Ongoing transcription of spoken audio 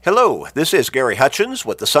Hello, this is Gary Hutchins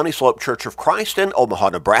with the Sunny Slope Church of Christ in Omaha,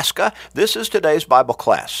 Nebraska. This is today's Bible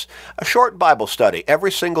class, a short Bible study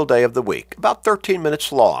every single day of the week, about 13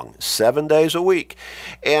 minutes long, 7 days a week.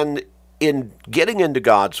 And in getting into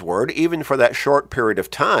God's Word, even for that short period of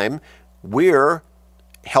time, we're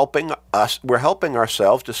helping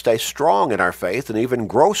ourselves to stay strong in our faith and even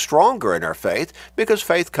grow stronger in our faith, because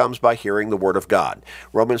faith comes by hearing the Word of God.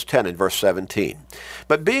 Romans 10 and verse 17.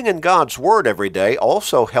 But being in God's Word every day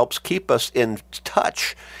also helps keep us in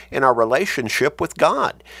touch in our relationship with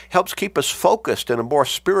God, helps keep us focused in a more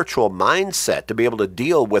spiritual mindset to be able to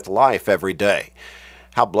deal with life every day.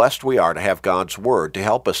 How blessed we are to have God's Word to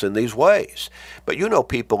help us in these ways. But you know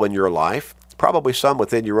people in your life, probably some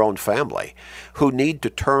within your own family, who need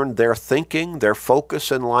to turn their thinking, their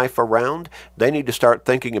focus in life around. They need to start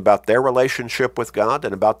thinking about their relationship with God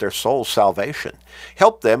and about their soul's salvation.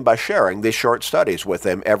 Help them by sharing these short studies with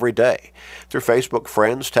them every day through Facebook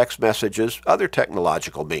friends, text messages, other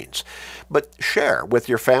technological means. But share with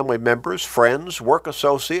your family members, friends, work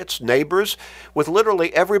associates, neighbors, with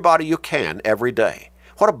literally everybody you can every day.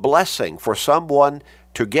 What a blessing for someone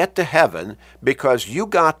to get to heaven because you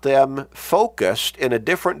got them focused in a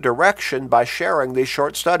different direction by sharing these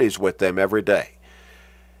short studies with them every day.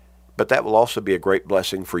 But that will also be a great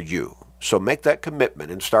blessing for you. So make that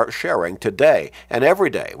commitment and start sharing today and every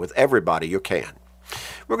day with everybody you can.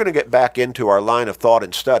 We're going to get back into our line of thought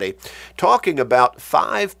and study, talking about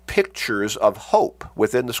 5 pictures of hope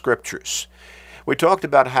within the Scriptures. We talked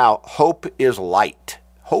about how hope is light.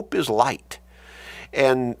 Hope is light.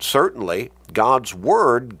 And certainly, God's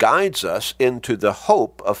Word guides us into the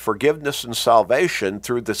hope of forgiveness and salvation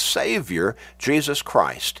through the Savior, Jesus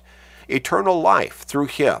Christ. Eternal life through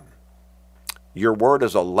Him. Your Word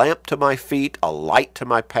is a lamp to my feet, a light to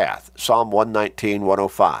my path. Psalm 119,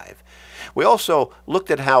 105. We also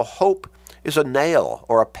looked at how hope is a nail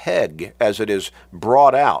or a peg as it is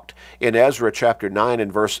brought out in Ezra chapter 9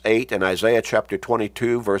 and verse 8 and Isaiah chapter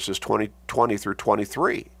 22 verses 20 through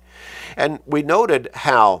 23. And we noted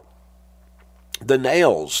how the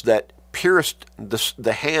nails that pierced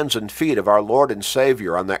the hands and feet of our Lord and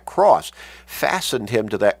Savior on that cross fastened Him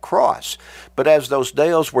to that cross. But as those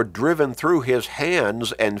nails were driven through His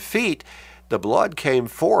hands and feet, the blood came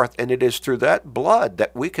forth, and it is through that blood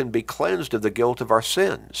that we can be cleansed of the guilt of our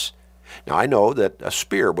sins. Now, I know that a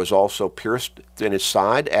spear was also pierced in His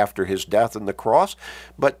side after His death on the cross,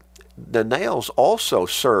 but the nails also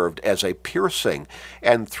served as a piercing,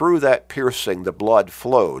 and through that piercing the blood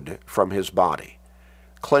flowed from His body.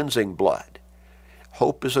 Cleansing blood.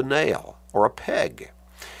 Hope is a nail or a peg.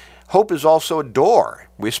 Hope is also a door.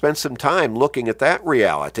 We spent some time looking at that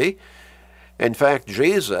reality. In fact,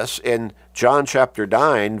 Jesus in John chapter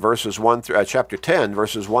 10 verses 1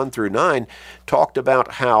 through 9 talked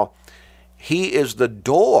about how He is the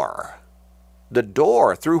door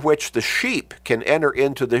through which the sheep can enter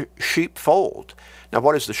into the sheepfold. Now,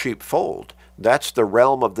 what is the sheepfold? That's the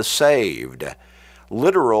realm of the saved.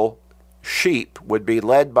 Literal sheep would be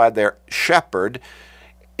led by their shepherd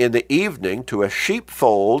in the evening to a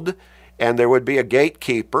sheepfold, and there would be a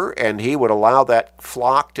gatekeeper, and he would allow that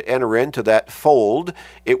flock to enter into that fold.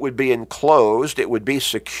 It would be enclosed. It would be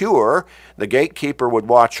secure. The gatekeeper would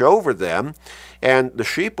watch over them, and the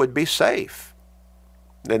sheep would be safe.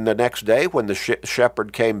 Then the next day, when the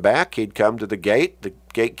shepherd came back, he'd come to the gate. The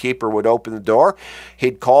gatekeeper would open the door.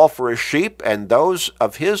 He'd call for his sheep, and those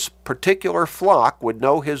of his particular flock would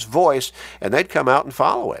know his voice, and they'd come out and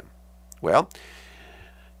follow him. Well,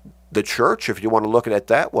 the church, if you want to look at it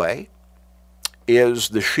that way, is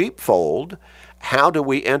the sheepfold. How do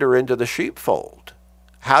we enter into the sheepfold?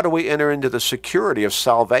 How do we enter into the security of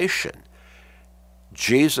salvation?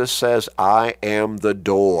 Jesus says, I am the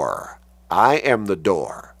door. I am the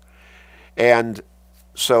door. And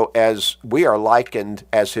so as we are likened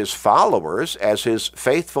as His followers, as His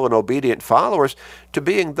faithful and obedient followers, to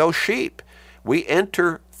being those sheep, we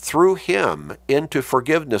enter through Him into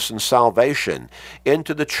forgiveness and salvation,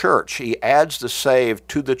 into the church. He adds the saved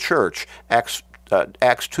to the church, Acts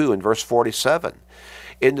 2 and verse 47,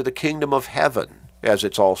 into the kingdom of heaven, as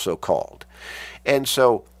it's also called. And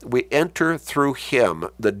so we enter through Him,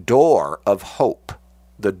 the door of hope,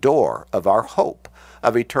 the door of our hope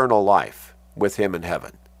of eternal life with Him in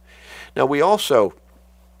heaven. Now, we also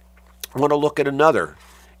want to look at another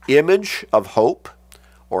image of hope,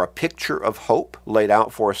 or a picture of hope laid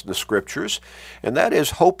out for us in the Scriptures, and that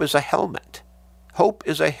is hope is a helmet. Hope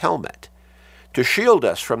is a helmet to shield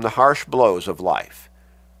us from the harsh blows of life.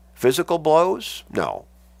 Physical blows? No.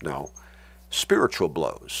 Spiritual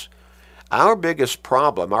blows. Our biggest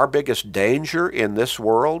problem, our biggest danger in this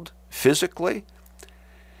world, physically,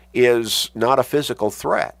 is not a physical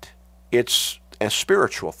threat. It's a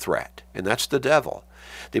spiritual threat, and that's the devil.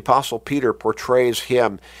 The Apostle Peter portrays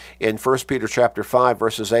him in 1 Peter chapter 5,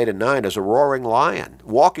 verses 8 and 9 as a roaring lion,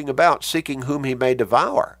 walking about seeking whom he may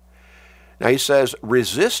devour. Now he says,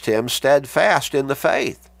 resist him steadfast in the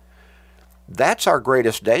faith. That's our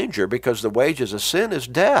greatest danger, because the wages of sin is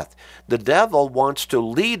death. The devil wants to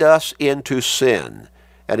lead us into sin,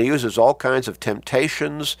 and he uses all kinds of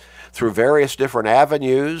temptations through various different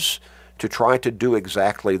avenues to try to do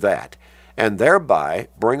exactly that, and thereby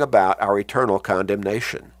bring about our eternal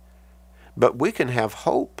condemnation. But we can have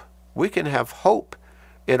hope. We can have hope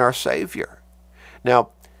in our Savior. Now,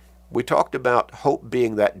 we talked about hope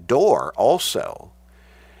being that door also.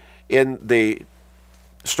 In the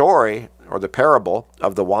story or the parable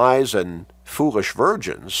of the wise and foolish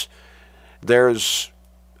virgins, there's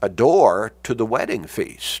a door to the wedding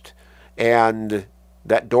feast, and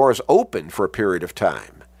that door is open for a period of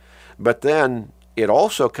time. But then it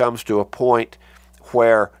also comes to a point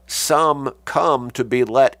where some come to be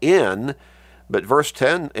let in. But verse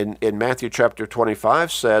 10 in Matthew chapter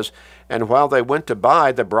 25 says, and while they went to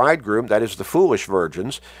buy, the bridegroom, that is the foolish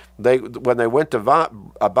virgins, when they went to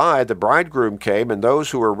buy, the bridegroom came, and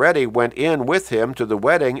those who were ready went in with him to the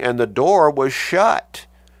wedding, and the door was shut.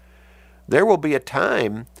 There will be a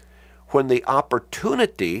time when the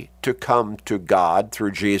opportunity to come to God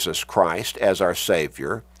through Jesus Christ as our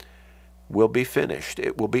Savior will be finished.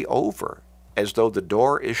 It will be over, as though the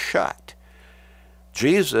door is shut.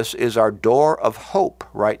 Jesus is our door of hope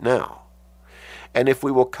right now. And if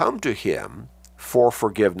we will come to him for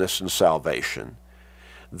forgiveness and salvation,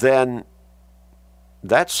 then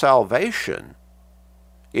that salvation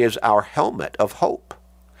is our helmet of hope.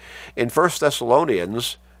 In 1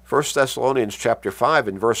 Thessalonians chapter 5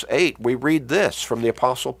 and verse 8, we read this from the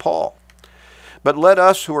Apostle Paul. But let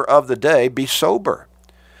us who are of the day be sober,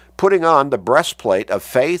 putting on the breastplate of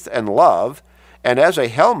faith and love, and as a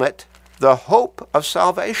helmet, the hope of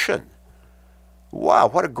salvation. Wow,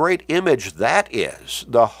 what a great image that is,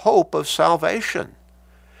 the hope of salvation.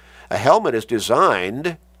 A helmet is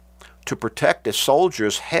designed to protect a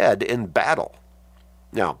soldier's head in battle.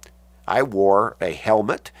 Now, I wore a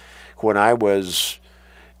helmet when I was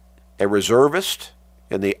a reservist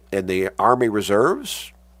in the Army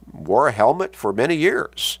Reserves, wore a helmet for many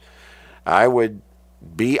years. I would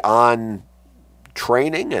be on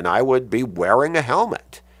training and I would be wearing a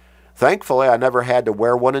helmet. Thankfully, I never had to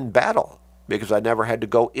wear one in battle because I never had to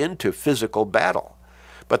go into physical battle.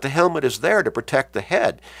 But the helmet is there to protect the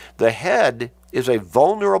head. The head is a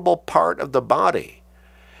vulnerable part of the body.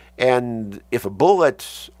 And if a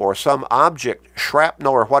bullet or some object,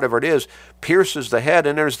 shrapnel or whatever it is, pierces the head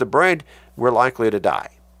and enters the brain, we're likely to die.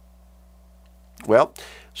 Well,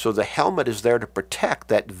 so the helmet is there to protect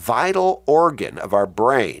that vital organ of our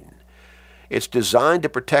brain. It's designed to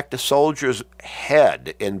protect a soldier's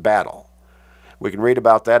head in battle. We can read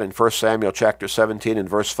about that in 1 Samuel chapter 17 and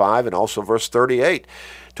verse 5 and also verse 38,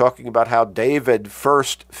 talking about how David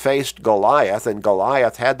first faced Goliath, and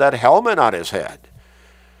Goliath had that helmet on his head.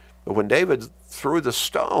 But when David threw the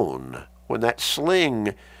stone, when that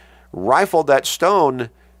sling rifled that stone,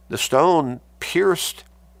 the stone pierced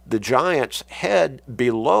the giant's head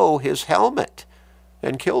below his helmet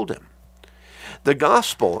and killed him. The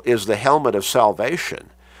gospel is the helmet of salvation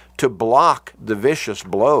to block the vicious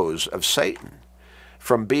blows of Satan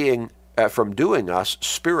from doing us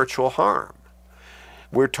spiritual harm.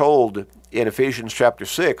 We're told in Ephesians chapter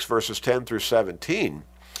 6, verses 10 through 17,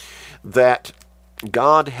 that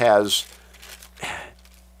God has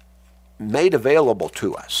made available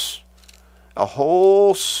to us a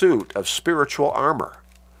whole suit of spiritual armor.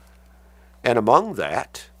 And among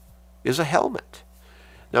that is a helmet.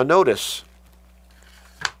 Now notice,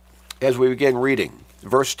 as we begin reading,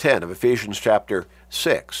 verse 10 of Ephesians chapter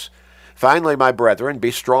 6, finally, my brethren,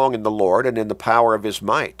 be strong in the Lord and in the power of his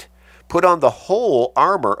might. Put on the whole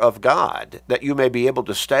armor of God, that you may be able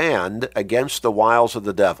to stand against the wiles of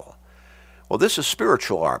the devil. Well, this is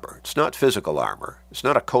spiritual armor. It's not physical armor. It's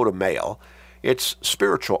not a coat of mail. It's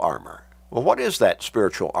spiritual armor. Well, what is that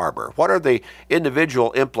spiritual armor? What are the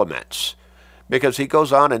individual implements? Because he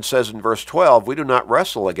goes on and says in verse 12, we do not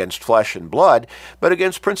wrestle against flesh and blood, but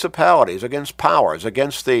against principalities, against powers,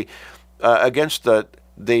 against the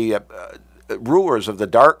rulers of the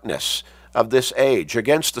darkness of this age,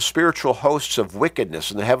 against the spiritual hosts of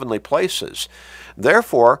wickedness in the heavenly places.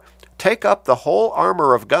 Therefore, take up the whole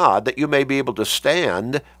armor of God, that you may be able to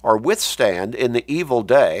stand or withstand in the evil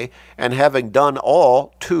day, and having done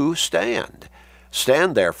all, to stand.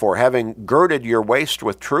 Stand therefore, having girded your waist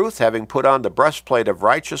with truth, having put on the breastplate of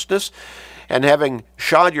righteousness, and having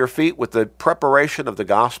shod your feet with the preparation of the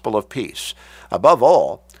gospel of peace. Above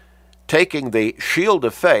all, taking the shield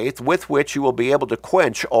of faith with which you will be able to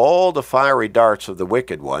quench all the fiery darts of the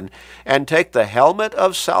wicked one, and take the helmet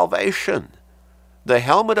of salvation, and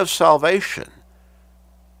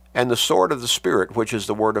the sword of the Spirit, which is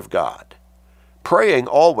the Word of God, praying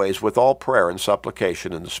always with all prayer and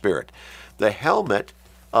supplication in the Spirit. The helmet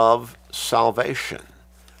of salvation.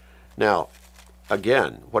 Now,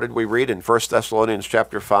 again, what did we read in 1 Thessalonians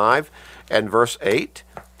chapter 5 and verse 8?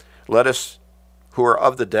 Let us who are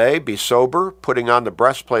of the day be sober, putting on the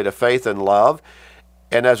breastplate of faith and love,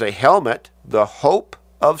 and as a helmet, the hope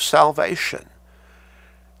of salvation.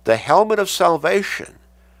 The helmet of salvation,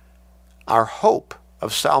 our hope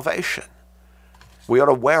of salvation. We ought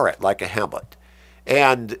to wear it like a helmet.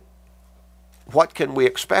 And what can we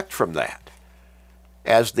expect from that?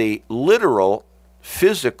 As the literal,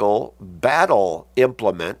 physical battle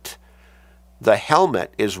implement, the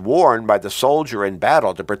helmet is worn by the soldier in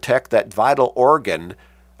battle to protect that vital organ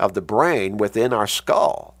of the brain within our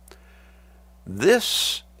skull.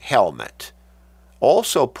 This helmet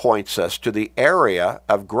also points us to the area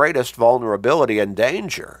of greatest vulnerability and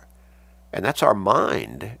danger, and that's our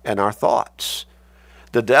mind and our thoughts.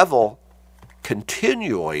 The devil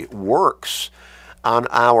continually works on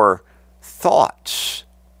our thoughts,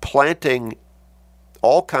 planting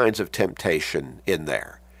all kinds of temptation in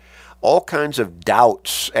there, all kinds of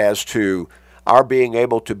doubts as to our being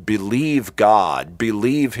able to believe God,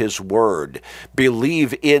 believe His Word,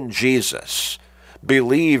 believe in Jesus,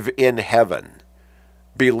 believe in heaven,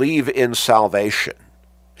 believe in salvation.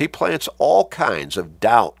 He plants all kinds of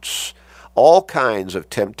doubts, all kinds of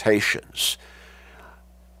temptations,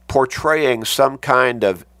 portraying some kind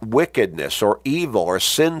of wickedness or evil or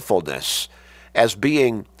sinfulness as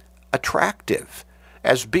being attractive,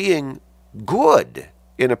 as being good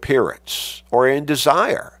in appearance or in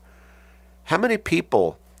desire. How many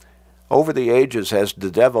people over the ages has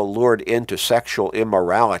the devil lured into sexual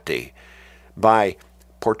immorality by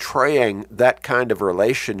portraying that kind of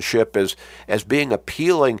relationship as being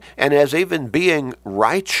appealing and as even being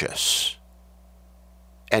righteous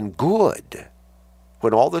and good,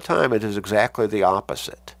 when all the time it is exactly the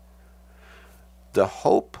opposite? The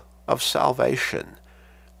hope of salvation,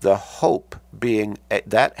 the hope being,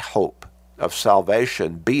 that hope of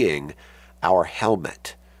salvation being our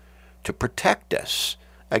helmet to protect us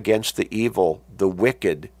against the evil, the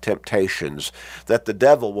wicked temptations that the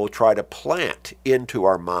devil will try to plant into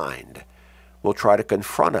our mind, will try to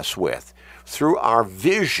confront us with through our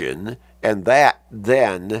vision, and that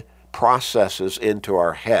then processes into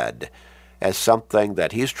our head as something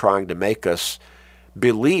that he's trying to make us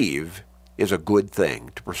believe is a good thing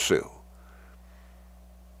to pursue.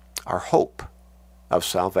 Our hope of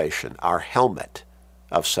salvation, our helmet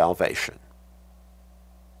of salvation.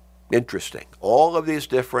 Interesting. All of these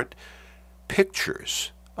different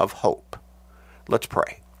pictures of hope. Let's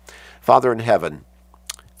pray. Father in heaven,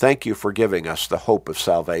 thank you for giving us the hope of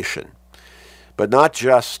salvation, but not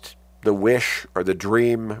just the wish or the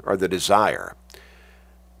dream or the desire,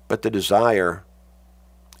 but the desire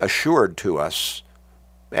assured to us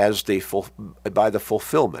as by the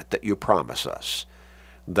fulfillment that you promise us.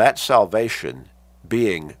 That salvation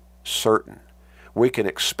being certain. We can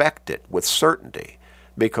expect it with certainty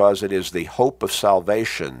because it is the hope of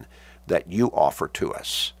salvation that you offer to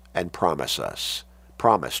us and promise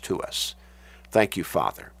to us. Thank you,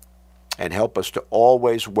 Father, and help us to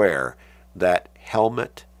always wear that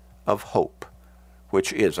helmet of hope,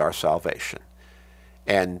 which is our salvation,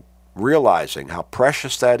 and realizing how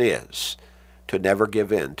precious that is to never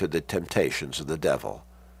give in to the temptations of the devil,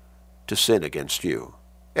 to sin against you,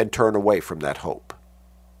 and turn away from that hope.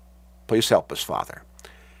 Please help us, Father.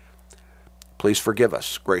 Please forgive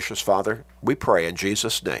us, gracious Father. We pray in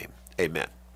Jesus' name. Amen.